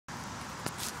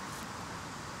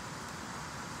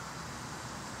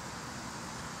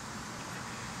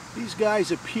These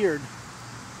guys appeared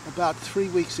about 3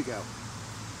 weeks ago.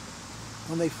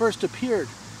 When they first appeared,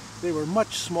 they were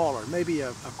much smaller, maybe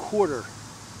a quarter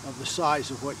of the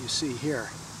size of what you see here.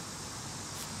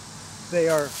 They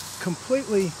are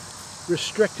completely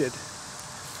restricted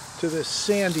to this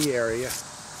sandy area,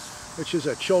 which is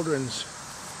a children's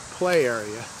play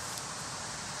area.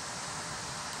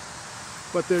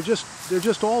 But they're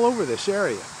just all over this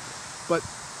area. But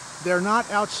they're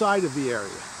not outside of the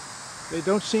area. They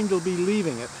don't seem to be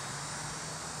leaving it.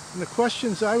 And the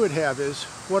questions I would have is,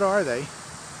 what are they?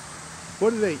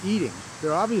 What are they eating?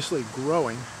 They're obviously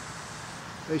growing.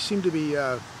 They seem to be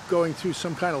going through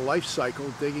some kind of life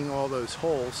cycle, digging all those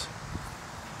holes.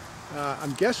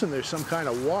 I'm guessing there's some kind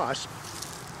of wasp,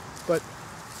 but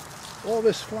all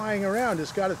this flying around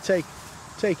has got to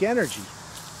take energy.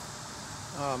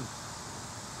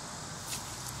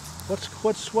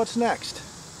 What's next?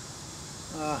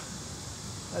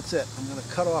 That's it. I'm going to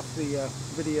cut off the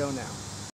video now.